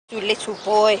You little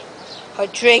boy, I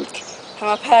drink, and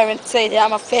my parents say that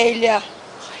I'm a failure.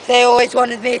 They always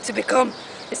wanted me to become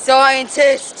a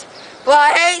scientist, but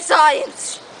I hate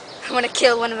science. I want to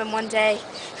kill one of them one day.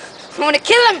 I want to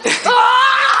kill him!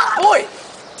 Ah! Boy,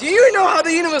 do you know how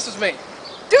the universe was made?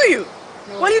 Do you?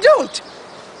 No. Well, you don't.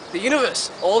 The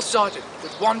universe all started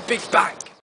with one big bang.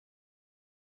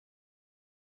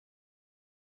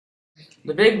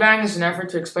 The Big Bang is an effort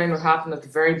to explain what happened at the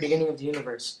very beginning of the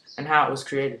universe and how it was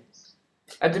created.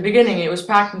 At the beginning, it was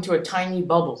packed into a tiny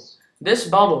bubble. This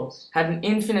bubble had an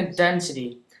infinite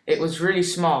density. It was really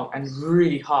small and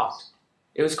really hot.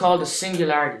 It was called a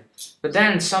singularity. But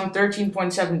then, some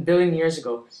 13.7 billion years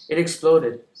ago, it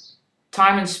exploded.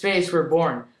 Time and space were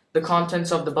born, the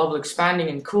contents of the bubble expanding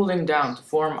and cooling down to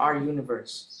form our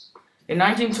universe. In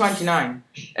 1929,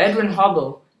 Edwin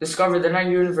Hubble discovered that our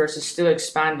universe is still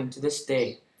expanding to this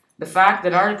day. The fact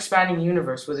that our expanding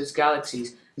universe with its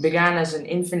galaxies began as an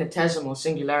infinitesimal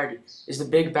singularity is the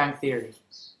Big Bang theory.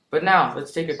 But now,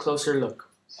 let's take a closer look.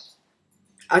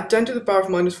 At 10 to the power of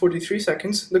minus 43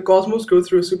 seconds, the cosmos goes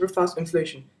through a superfast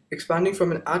inflation, expanding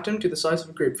from an atom to the size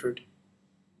of a grapefruit.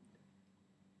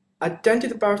 At 10 to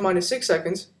the power of minus 6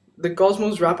 seconds, the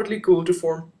cosmos rapidly cool to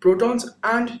form protons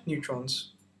and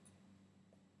neutrons.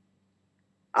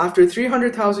 After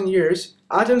 300,000 years,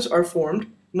 atoms are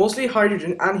formed, mostly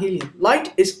hydrogen and helium.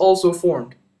 Light is also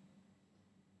formed.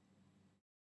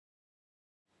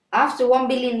 After 1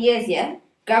 billion years,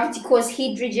 gravity caused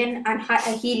hydrogen and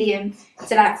helium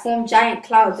to form giant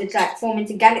clouds which form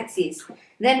into galaxies.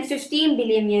 Then 15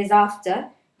 billion years after,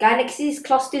 galaxies,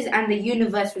 clusters and the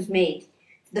universe was made.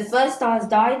 The first stars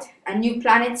died and new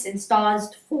planets and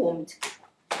stars formed.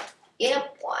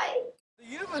 Yep, why?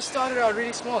 The universe started out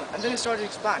really small and then it started to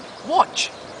expand.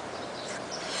 Watch!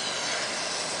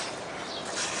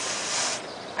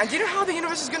 And do you know how the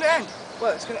universe is going to end?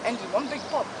 Well, it's going to end in one big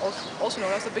pop, also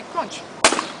known as the Big Crunch.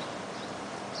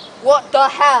 What the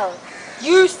hell?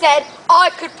 You said I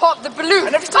could pop the balloon!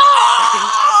 And every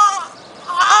time...